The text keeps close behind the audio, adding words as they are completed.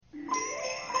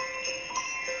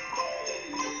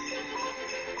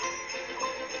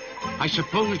I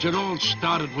suppose it all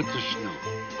started with the snow.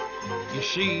 You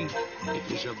see,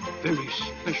 it was a very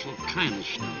special kind of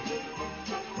snow.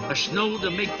 A snow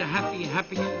to make the happy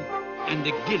happier and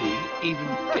the giddy even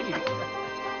giddier.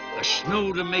 A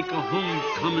snow to make a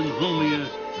homecoming homier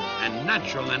and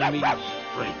natural enemies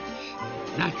friends.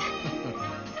 Natural.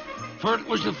 For it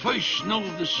was the first snow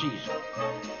of the season.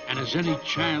 And as any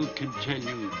child can tell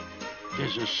you,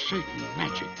 there's a certain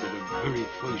magic to the very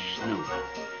first snow.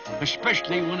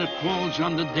 Especially when it falls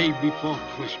on the day before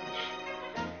Christmas.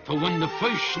 For when the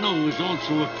first snow is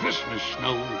also a Christmas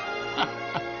snow,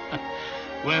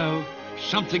 well,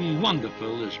 something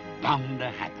wonderful is bound to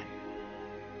happen.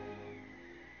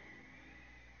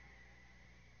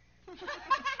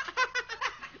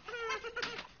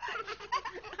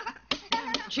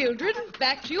 Children,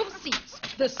 back to your seats.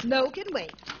 The snow can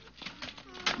wait.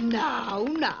 Now.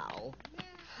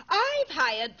 I've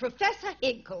hired Professor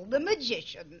Hinkle, the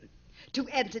magician, to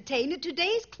entertain at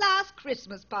today's class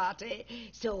Christmas party.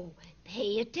 So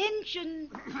pay attention.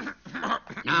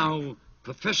 Now,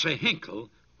 Professor Hinkle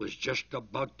was just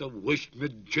about the worst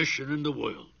magician in the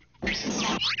world. And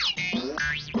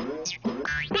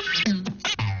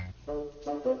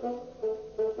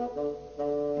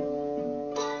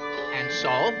so,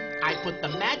 I put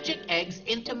the magic eggs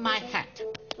into my hat.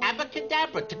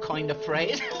 Abracadabra, to coin the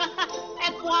phrase.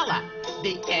 And voila,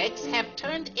 the eggs have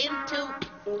turned into...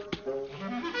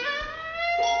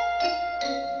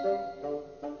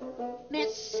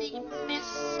 Missy.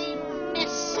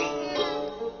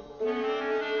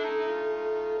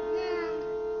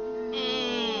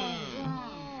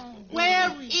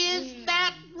 Where is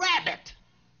that rabbit?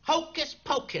 Hocus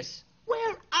pocus,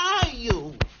 where are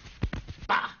you?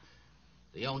 Bah!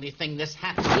 The only thing this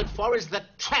hat's good for is the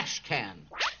trash can.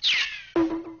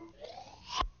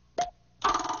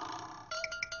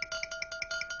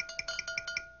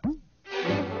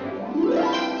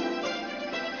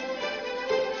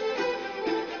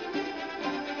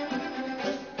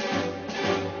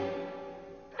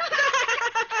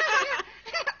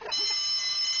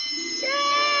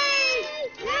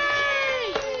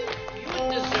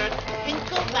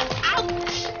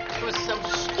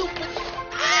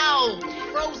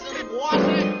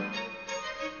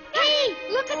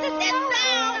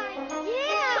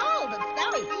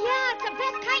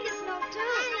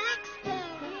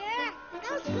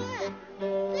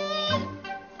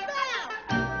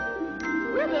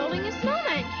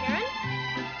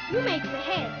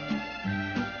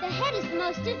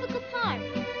 Difficult part.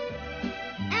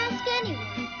 Ask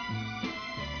anyone.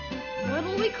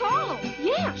 What'll we call him?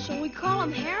 Yeah, shall we call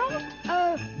him Harold?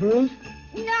 Bruce?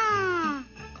 No.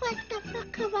 Christopher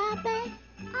Karabe?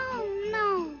 Oh,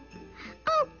 no.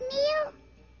 Oatmeal?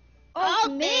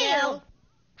 Oatmeal?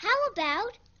 How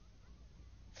about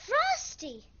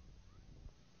Frosty?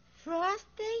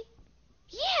 Frosty?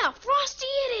 Yeah, Frosty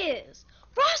it is.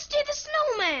 Frosty the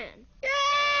Snowman. Yay!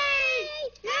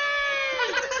 Yay!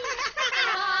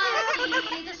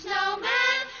 Frosty the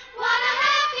Snowman, what a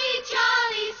happy,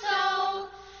 jolly soul,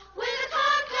 with a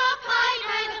corncob pipe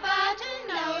and a button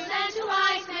nose and two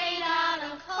eyes made out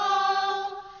of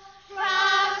coal.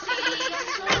 Frosty the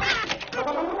Snowman.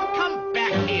 Come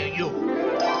back here, you.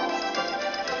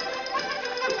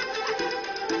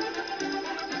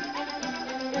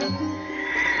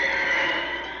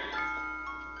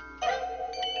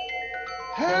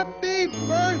 Happy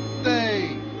birthday!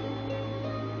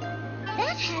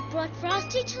 That hat brought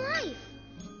Frosty to life.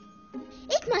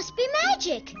 It must be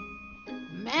magic.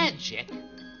 Magic?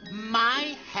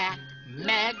 My hat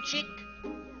magic?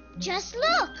 Just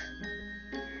look.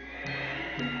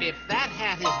 If that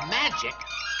hat is magic,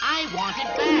 I want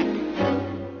it back.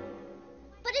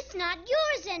 But it's not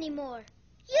yours anymore.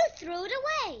 You threw it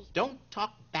away. Don't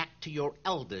talk back to your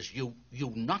elders, you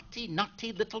naughty,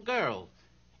 naughty little girl.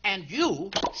 And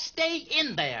you stay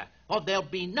in there, or there'll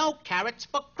be no carrots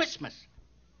for Christmas.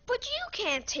 But you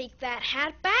can't take that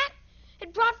hat back.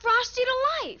 It brought Frosty to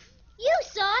life. You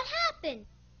saw it happen.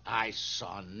 I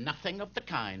saw nothing of the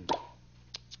kind.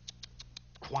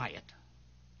 Quiet.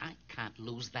 I can't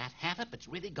lose that hat if it's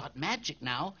really got magic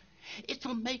now.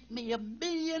 It'll make me a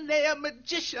millionaire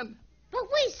magician. But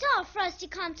we saw Frosty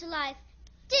come to life,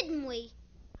 didn't we?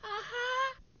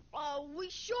 Uh-huh. Oh, we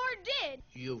sure did.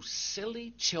 You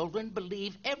silly children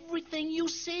believe everything you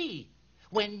see.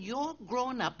 When you're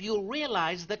grown up, you'll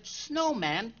realize that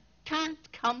snowman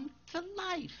can't come to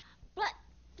life. But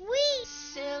we...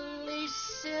 Silly,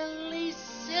 silly,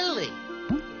 silly.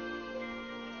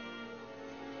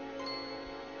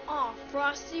 Oh,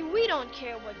 Frosty, we don't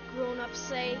care what grown-ups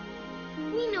say.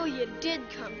 We know you did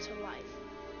come to life.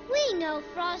 We know,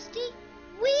 Frosty.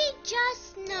 we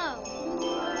just know.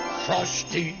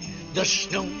 Frosty the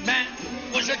Snowman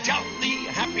was a jolly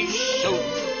happy soul,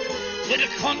 with a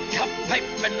corncob pipe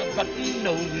and a button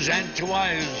nose and 2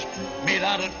 eyes made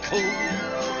out of coal.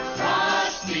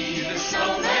 Frosty the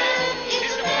Snowman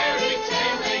is a fairy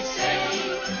tale, they say.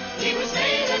 He was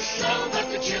made of snow, but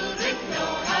the children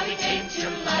know how he came to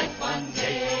life one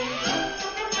day.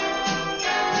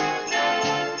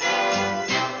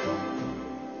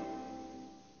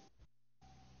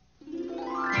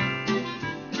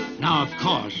 Now, of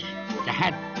course, the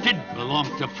hat did belong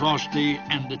to Frosty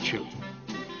and the children.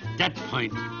 That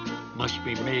point must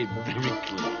be made very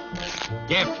clear.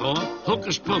 Therefore,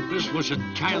 Hocus Pocus was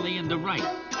entirely in the right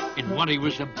in what he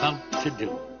was about to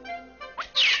do.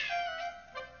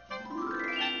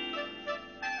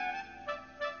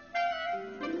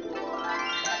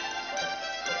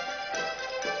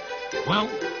 Well,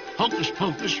 Hocus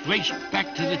Pocus raced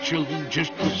back to the children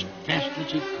just as fast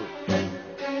as he could.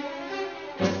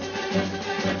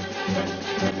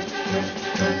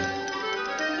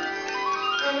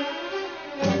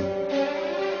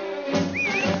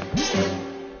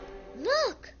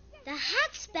 Look, the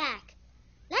hat's back.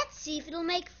 Let's see if it'll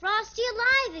make Frosty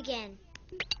alive again.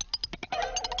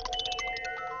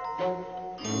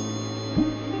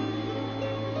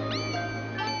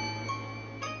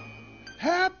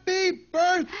 Happy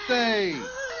birthday!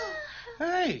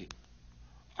 Hey,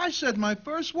 I said my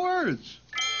first words.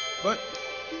 But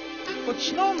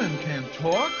snowmen can't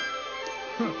talk.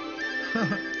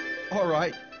 All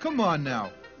right, come on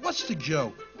now. What's the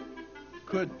joke?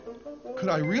 Could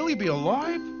I really be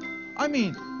alive? I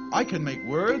mean, I can make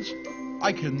words.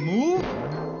 I can move.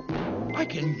 I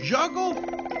can juggle.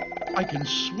 I can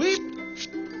sweep.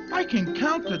 I can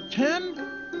count to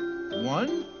 10.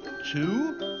 1,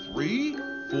 2, 3,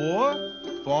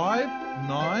 4, 5,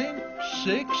 9,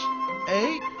 6,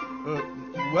 8.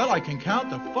 Well, I can count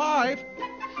to 5.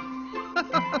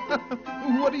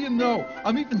 What do you know?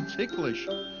 I'm even ticklish.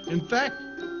 In fact,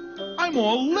 I'm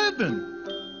all living.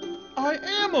 I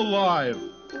am alive.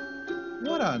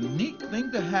 What a neat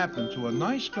thing to happen to a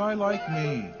nice guy like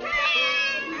me.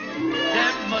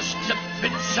 There must have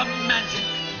been some magic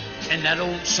in that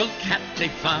old silk hat they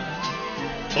found.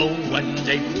 For when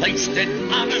they placed it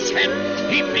on his head,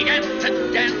 he began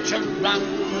to dance around.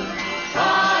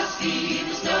 Frosty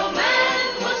the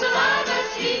Snowman was alive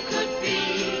as he could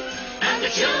be, and the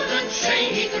children say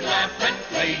he could laugh and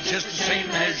play just the same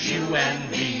as you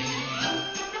and me.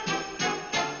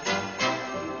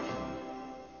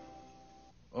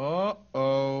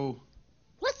 Uh-oh.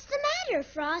 What's the matter,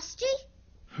 Frosty?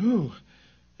 Whew.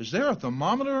 Is there a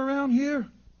thermometer around here?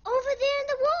 Over there in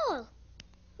the wall.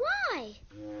 Why?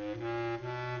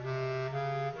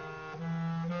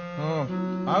 Oh,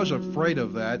 I was afraid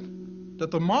of that. The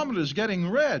thermometer's getting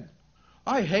red.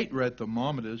 I hate red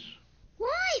thermometers.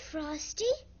 Why, Frosty?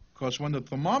 Because when the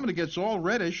thermometer gets all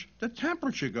reddish, the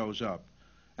temperature goes up.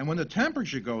 And when the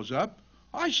temperature goes up,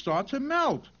 I start to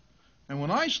melt. And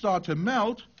when I start to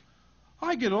melt,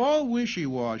 I get all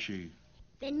wishy-washy.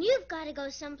 Then you've got to go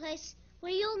someplace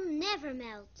where you'll never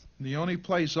melt. The only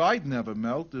place I'd never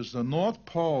melt is the North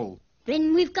Pole.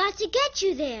 Then we've got to get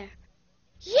you there.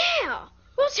 Yeah,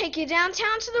 we'll take you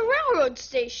downtown to the railroad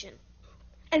station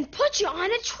and put you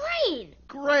on a train.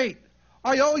 Great.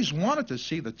 I always wanted to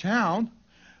see the town.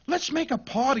 Let's make a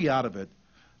party out of it.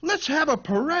 Let's have a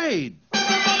parade.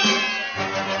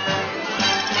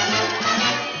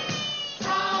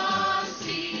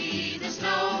 Frosty the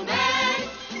Snowman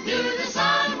knew the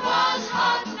sun was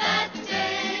hot that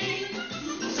day.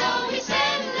 So he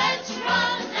said, let's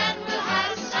run and we'll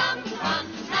have some fun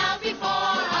now before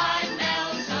I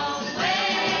melt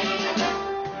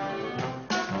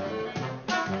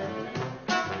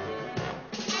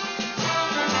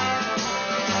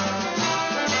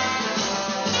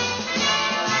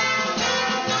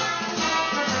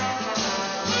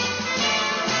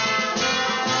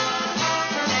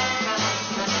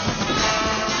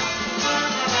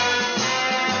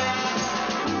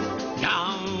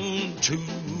To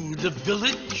the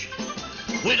village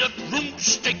with a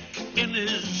broomstick in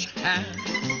his hand,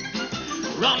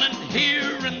 running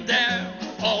here and there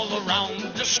all around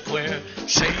the square,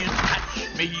 saying,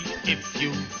 catch me if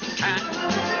you can.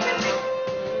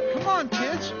 Come on,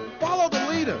 kids. Follow the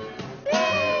leader. He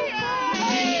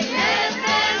led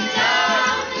them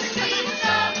down the streets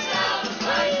of town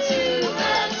right to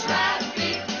the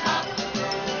traffic cop.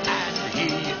 And he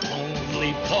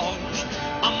only paused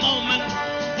a moment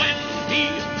when he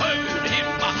heard him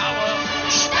holler,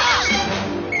 stop!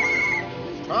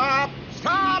 Stop!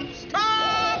 Stop!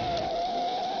 Stop!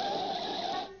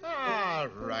 All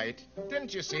right.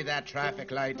 Didn't you see that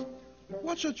traffic light?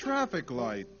 What's a traffic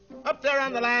light? Up there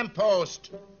on the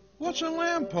lamppost. What's a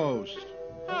lamppost?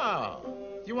 Oh,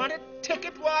 you want a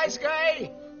ticket, wise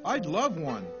guy? I'd love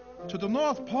one. To the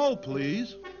North Pole,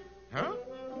 please. Huh?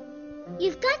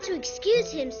 You've got to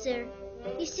excuse him, sir.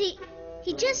 You see,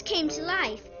 he just came to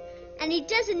life, and he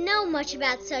doesn't know much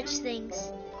about such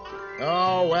things.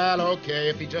 Oh, well, okay,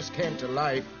 if he just came to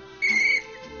life.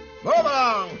 Move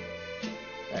along!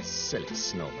 That silly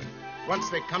snowman. Once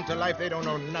they come to life, they don't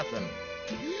know nothing.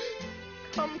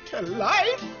 Come to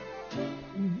life?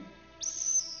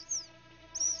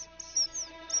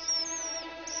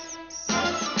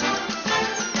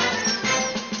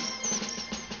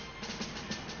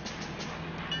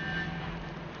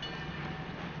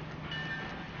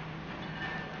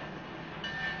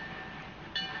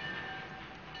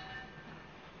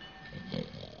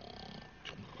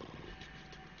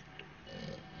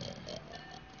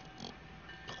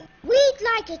 We'd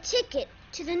like a ticket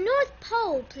to the North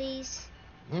Pole, please.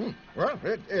 Well,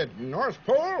 North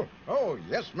Pole? Oh,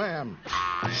 yes, ma'am.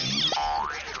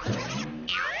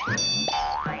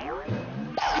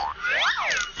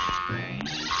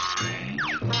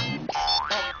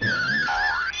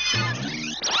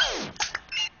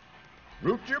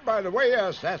 Route you by the way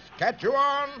of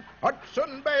Saskatchewan,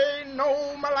 Hudson Bay,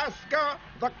 Nome, Alaska,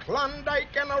 the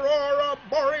Klondike, and Aurora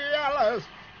Borealis.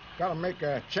 Gotta make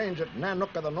a change at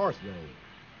Nanook of the North, though.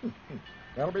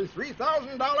 That'll be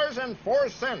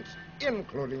 $3,000.04,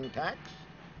 including tax.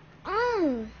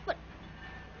 Oh, but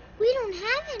we don't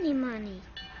have any money.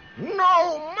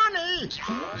 No money!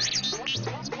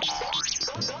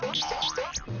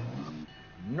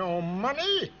 No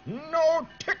money, no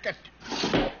ticket.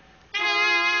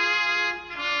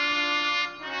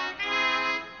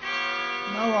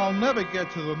 Now I'll never get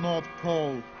to the North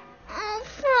Pole. Oh,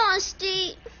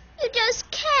 Frosty, you just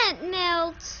can't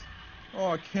melt.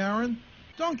 Oh, Karen,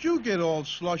 don't you get all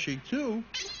slushy, too.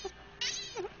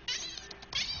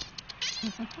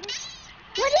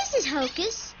 What is it,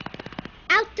 Hocus?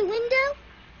 Out the window?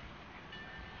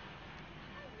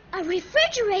 A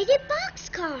refrigerated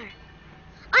boxcar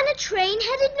on a train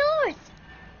headed north.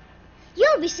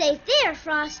 You'll be safe there,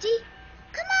 Frosty.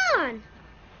 Come on.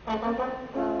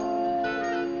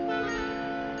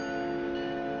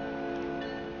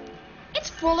 It's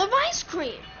full of ice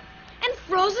cream and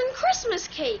frozen Christmas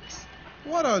cakes.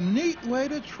 What a neat way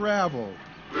to travel.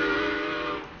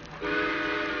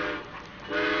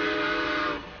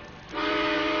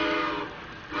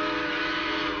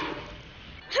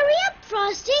 Hurry up,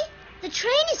 Frosty. The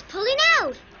train is pulling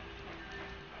out.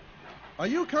 Are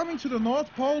you coming to the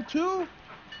North Pole, too?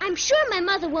 I'm sure my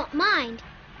mother won't mind,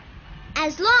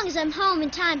 as long as I'm home in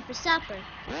time for supper.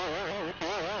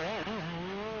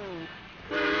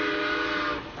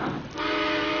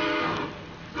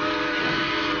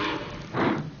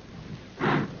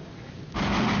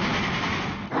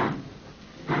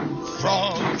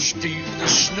 Frosty the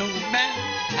Snow Man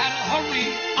had a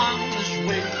hurry on his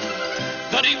way,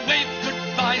 but he waved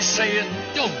goodbye saying,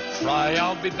 "Don't cry,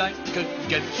 I'll be back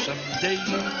again someday."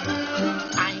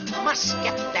 I must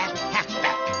get that hat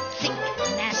back. Think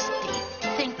nasty,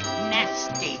 think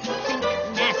nasty, think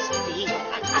nasty.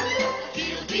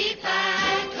 He'll be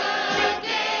back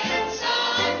again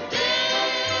someday.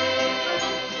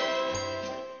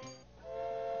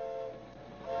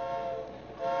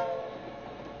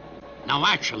 Now,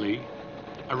 actually,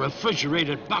 a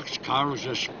refrigerated boxcar is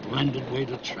a splendid way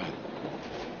to travel.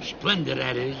 Splendid,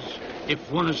 that is,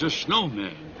 if one is a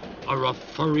snowman or a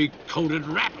furry-coated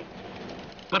rabbit.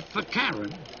 But for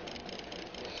Karen,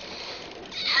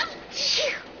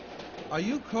 Are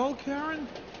you cold, Karen?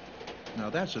 Now,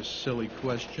 that's a silly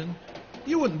question.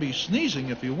 You wouldn't be sneezing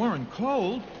if you weren't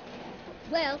cold.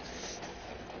 Well,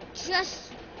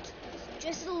 just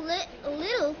a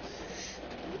little.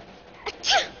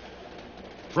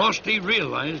 Frosty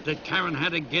realized that Karen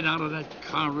had to get out of that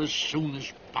car as soon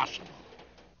as possible.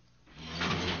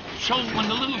 So when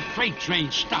the little freight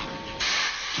train stopped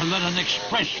to let an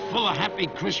express full of happy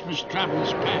Christmas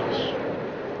travelers pass,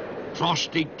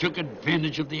 Frosty took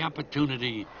advantage of the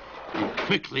opportunity and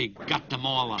quickly got them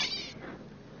all out.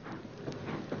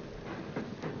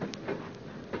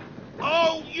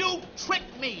 Oh, you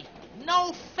tricked me.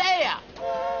 No fair.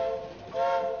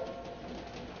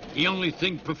 The only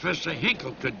thing Professor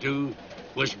Hinkle could do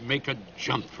was make a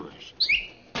jump for it.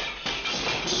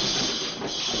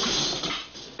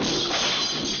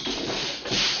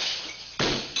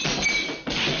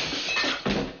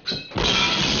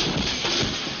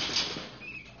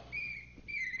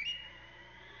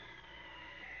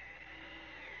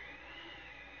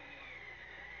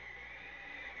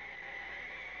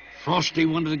 Frosty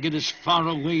wanted to get as far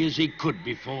away as he could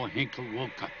before Hinkle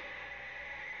woke up.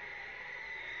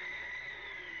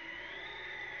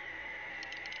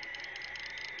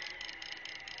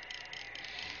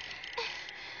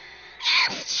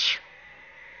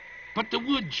 But the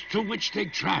woods through which they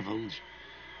traveled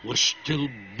were still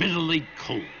bitterly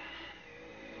cold.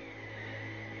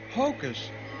 Hocus,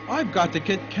 I've got to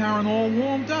get Karen all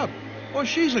warmed up, or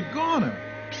she's a goner.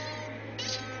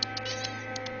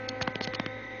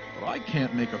 But I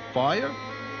can't make a fire.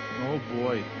 Oh,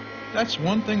 boy. That's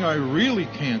one thing I really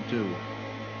can't do.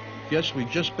 Guess we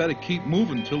just better keep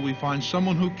moving till we find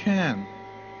someone who can.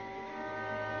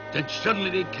 Then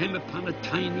suddenly they came upon a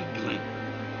tiny glen,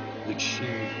 which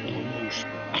seemed almost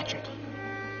magical.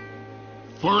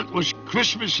 For it was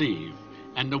Christmas Eve,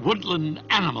 and the woodland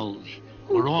animals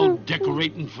were all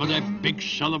decorating for their big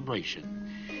celebration.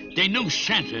 They knew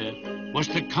Santa was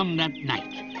to come that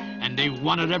night, and they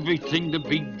wanted everything to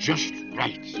be just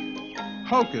right.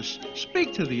 Hocus,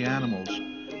 speak to the animals.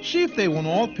 See if they won't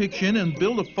all pitch in and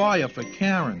build a fire for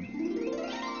Karen.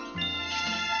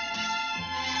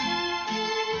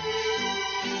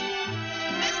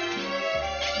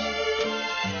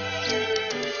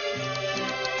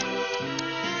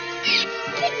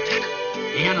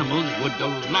 The animals were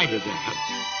delighted to help.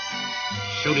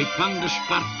 So they found a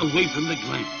spot away from the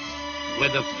glen where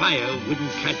the fire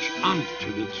wouldn't catch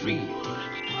onto the trees.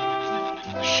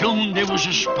 Soon there was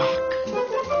a spark,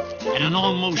 and in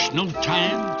almost no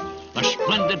time, a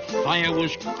splendid fire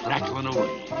was crackling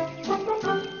away.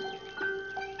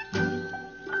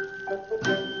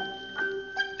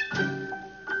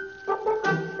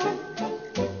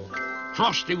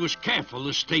 Frosty was careful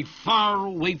to stay far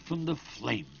away from the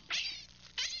flames.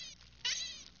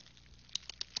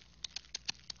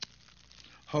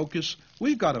 Hocus,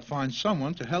 we've got to find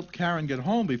someone to help Karen get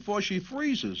home before she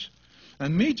freezes.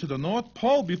 And me to the North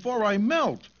Pole before I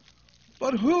melt.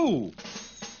 But who?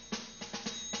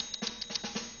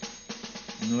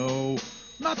 No,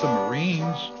 not the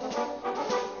Marines.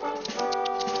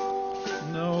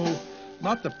 No,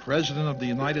 not the President of the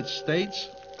United States.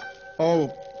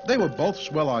 Oh, they were both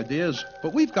swell ideas,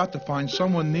 but we've got to find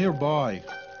someone nearby.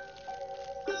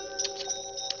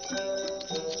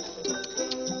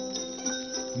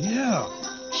 Yeah,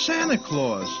 Santa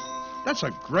Claus. That's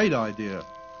a great idea.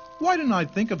 Why didn't I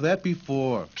think of that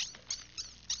before?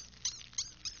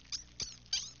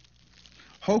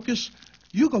 Hocus,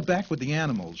 you go back with the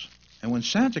animals. And when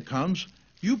Santa comes,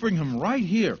 you bring him right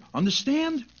here.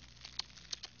 Understand?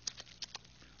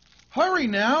 Hurry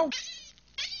now.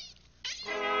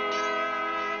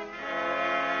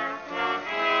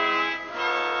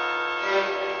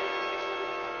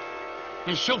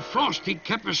 And so Frosty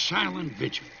kept a silent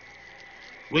vigil,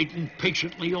 waiting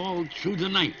patiently all through the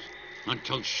night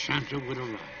until Santa would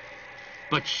arrive.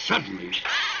 But suddenly...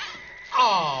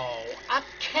 Oh, a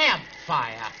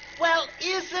campfire. Well,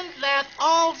 isn't that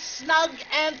all snug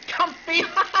and comfy?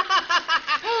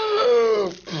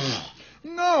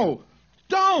 No,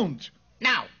 don't.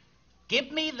 Now,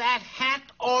 give me that hat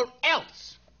or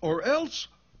else. Or else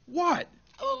what?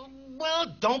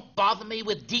 Well, don't bother me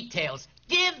with details.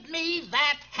 Give me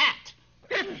that hat.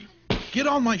 Get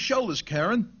on my shoulders,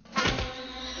 Karen.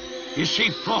 You see,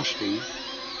 Frosty,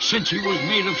 since he was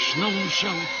made of snow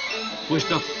himself, was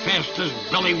the fastest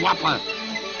belly whopper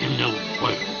in the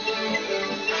world.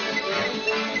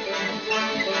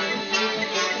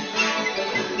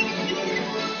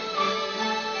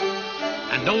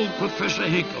 And old Professor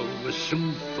Hinkle was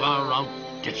soon far out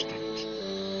distant.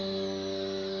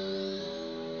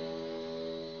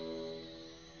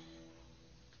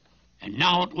 And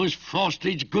now it was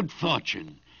Frosty's good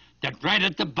fortune that right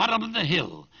at the bottom of the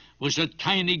hill was a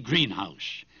tiny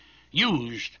greenhouse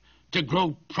used to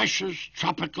grow precious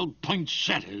tropical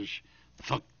poinsettias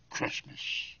for Christmas.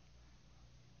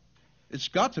 It's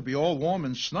got to be all warm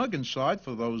and snug inside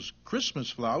for those Christmas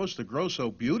flowers to grow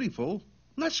so beautiful.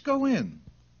 Let's go in.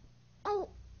 Oh,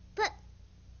 but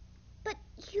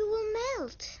you will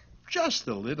melt. Just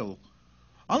a little.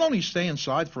 I'll only stay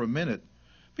inside for a minute.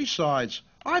 Besides,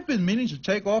 I've been meaning to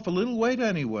take off a little weight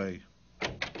anyway.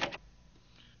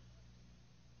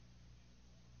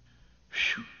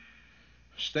 Phew.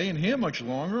 Stay in here much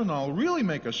longer and I'll really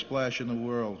make a splash in the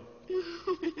world.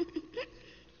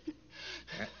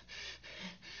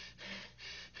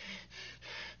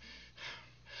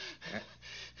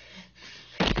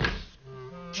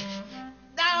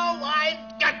 Now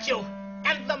I've got you.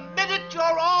 And the minute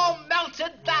you're all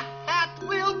melted, the hat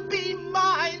will be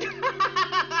mine.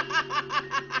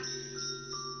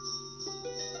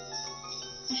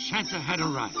 Santa had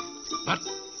arrived, but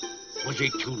was he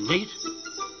too late?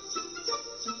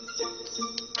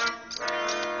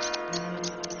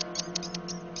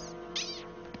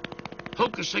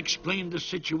 Hocus explained the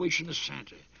situation to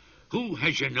Santa, who,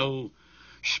 as you know,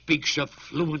 speaks a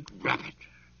fluent rabbit.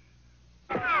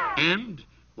 And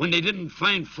when they didn't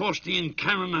find Frosty and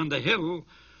Karen on the hill,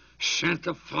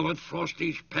 Santa followed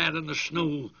Frosty's pad in the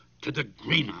snow to the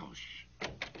greenhouse.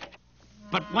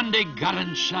 But when they got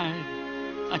inside,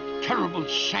 a terrible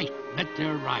sight met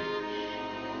their eyes.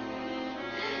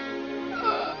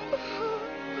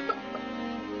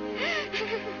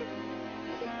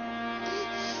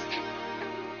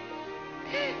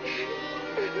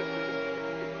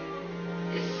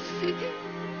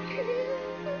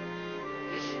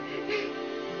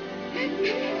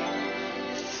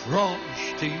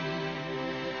 Frosty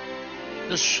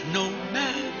the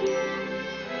Snowman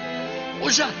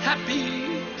was a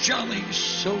happy, jolly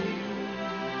soul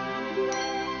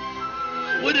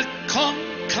with a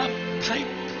corncob pipe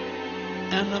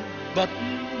and a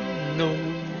button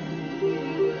nose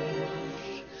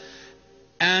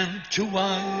and two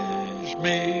eyes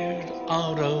made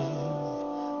out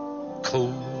of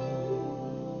coal.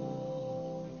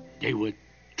 They were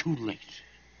too late.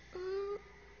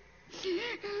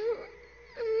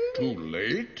 Too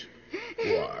late?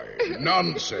 Why,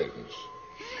 nonsense.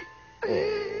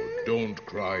 Oh, don't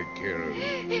cry,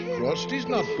 Karen. Frosty's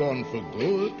not gone for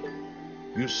good.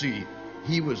 You see,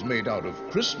 he was made out of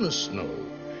Christmas snow,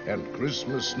 and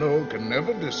Christmas snow can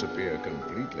never disappear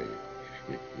completely.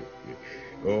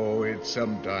 Oh, it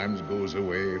sometimes goes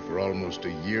away for almost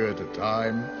a year at a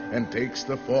time and takes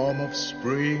the form of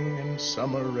spring and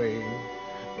summer rain.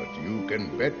 But you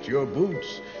can bet your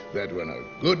boots that when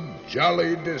a good,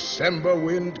 jolly December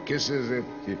wind kisses it,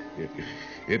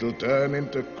 it'll turn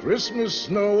into Christmas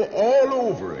snow all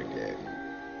over again.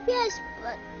 Yes,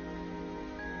 but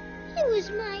he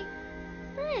was my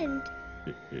friend.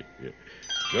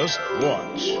 Just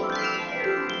watch.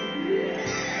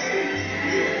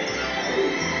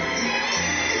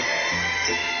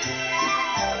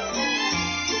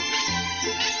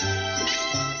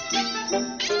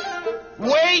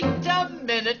 Wait a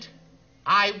minute.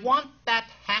 I want that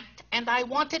hat, and I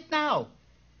want it now.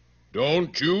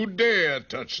 Don't you dare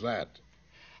touch that.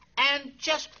 And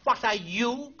just what are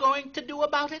you going to do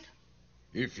about it?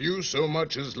 If you so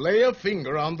much as lay a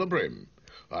finger on the brim,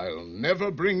 I'll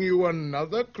never bring you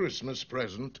another Christmas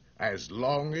present as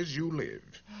long as you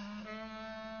live.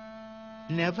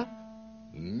 Never?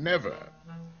 Never.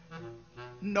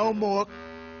 No more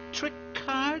trick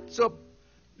cards or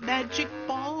magic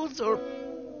balls or...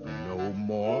 No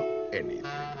more anything.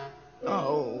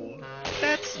 Oh,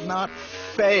 that's not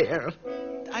fair.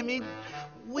 I mean,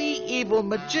 we evil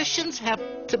magicians have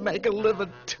to make a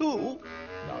living, too.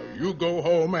 Now, you go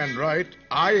home and write,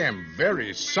 I am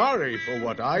very sorry for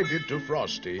what I did to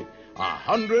Frosty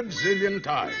 100 zillion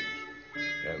times.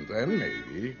 And then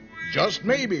maybe, just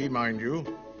maybe, mind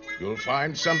you, you'll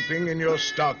find something in your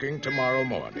stocking tomorrow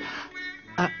morning.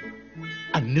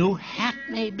 A new hat,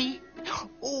 maybe?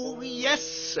 Oh, yes,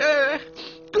 sir.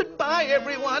 Goodbye,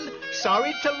 everyone.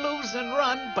 Sorry to lose and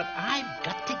run, but I've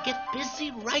got to get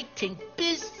busy writing.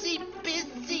 Busy,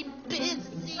 busy,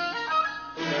 busy.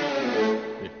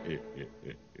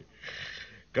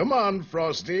 Come on,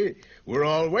 Frosty. We're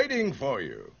all waiting for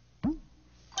you.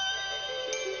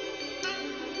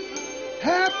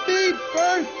 Happy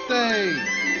birthday!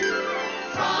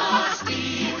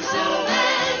 Frosty the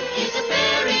Snowman is a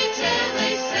fairy tale,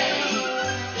 they say.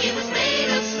 He was made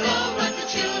of snow, but the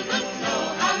children know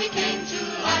how he came to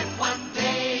life one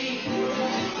day.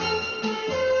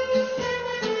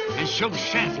 And so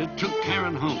Santa took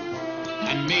Karen home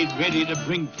and made ready to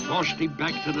bring Frosty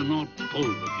back to the North Pole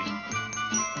with him.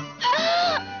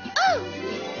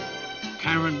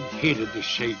 Karen hated to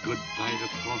say goodbye to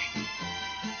Frosty,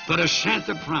 but as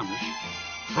Santa promised,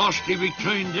 Frosty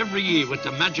returned every year with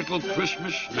the magical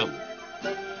Christmas snow.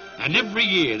 And every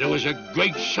year there was a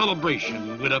great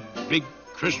celebration with a big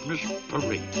Christmas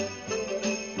parade.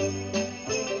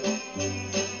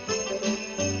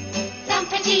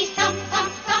 Thumpity thump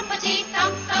thump, thumpity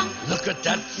thump thump. Look at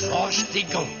that Frosty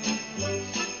go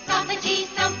Thumpity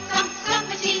thump thump,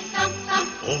 thumpity thump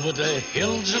thump. over the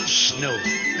hills of snow.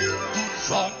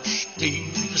 Frosty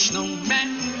the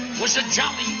Snowman was a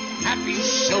jolly, happy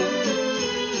soul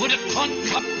with a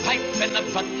corncob pipe and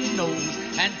a button nose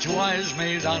and two eyes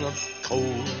made out of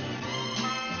coal.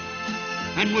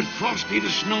 And with Frosty the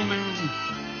Snowman,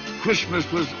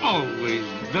 Christmas was always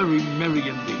very merry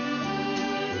indeed.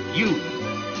 You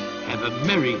have a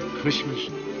Merry Christmas,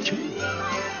 too.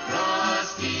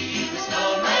 Frosty the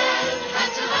Snowman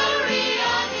had to hurry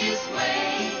on his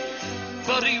way.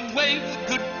 But he waved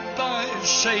goodbye,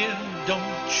 saying,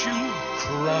 don't you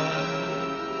cry.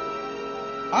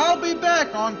 I'll be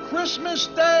back on Christmas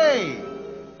Day.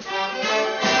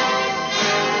 Thank you.